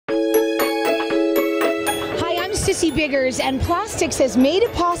Sissy Biggers, and plastics has made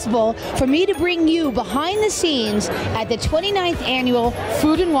it possible for me to bring you behind the scenes at the 29th Annual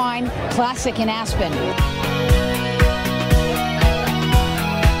Food and Wine Classic in Aspen.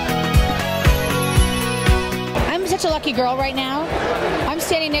 I'm such a lucky girl right now. I'm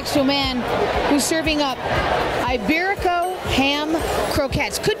standing next to a man who's serving up Iberico ham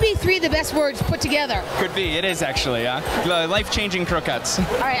croquettes. Could be three of the best words put together. Could be. It is actually, life-changing croquettes.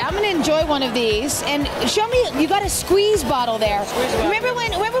 All right, I'm going to enjoy one of these. And show me, you got a squeeze bottle there. Remember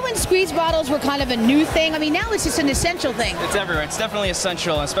when squeeze bottles were kind of a new thing? I mean, now it's just an essential thing. It's everywhere. It's definitely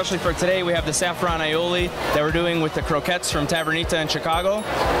essential, especially for today. We have the saffron aioli that we're doing with the croquettes from Tavernita-Chicago.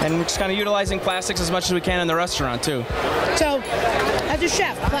 And we're just kind of utilizing plastics as much as we can in the restaurant, too. So, as a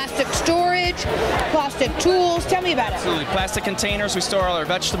chef, plastic storage, plastic tools, tell me about it. Absolutely. Plastic containers we store all our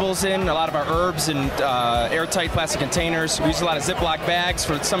vegetables in, a lot of our herbs in airtight plastic containers. We use a lot of Ziploc bags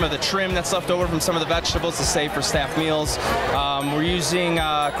for some of the trim that's left over from some of the vegetables to save for staff meals. We're using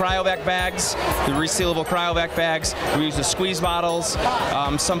cryovac bags, the resealable cryovac bags. We use the squeeze bottles,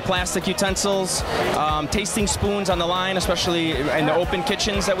 some plastic utensils, tasting spoons on the line, especially in the open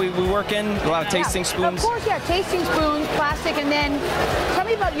kitchens that we work in. A lot of tasting spoons. Of course, yeah, tasting spoons, plastic, and then tell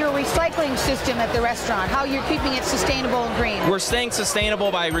me about your recycling system at the restaurant, how you're keeping it sustainable and green. We're staying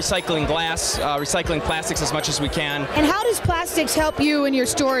sustainable by recycling glass, recycling plastics as much as we can. And how does plastics help you in your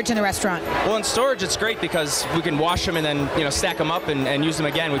storage in the restaurant? Well, in storage, it's great because we can wash them and then stack them up and use them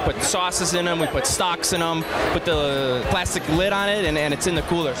again. We put sauces in them, we put stocks in them, put the plastic lid on it, and it's in the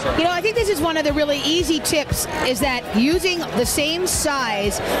cooler. So. You know, I think this is one of the really easy tips, is that using the same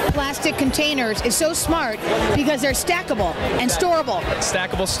size plastic containers is so smart because they're stackable and storable.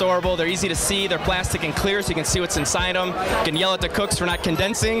 Stackable, storable, they're easy to see, they're plastic and clear so you can see what's inside them. You can yell at the cooks for not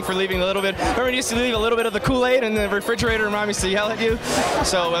condensing, for leaving a little bit. Remember, you used to leave a little bit of the Kool-Aid in the refrigerator and Mommy used to yell at you?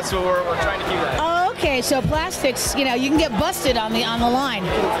 So that's what we're trying to keep that. Oh, okay, so plastics, you can get busted on the line.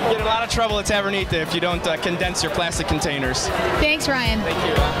 You get in a lot of trouble at Tavernita if you don't condense your plastic containers. Thanks, Ryan.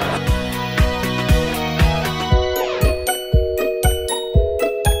 Thank you.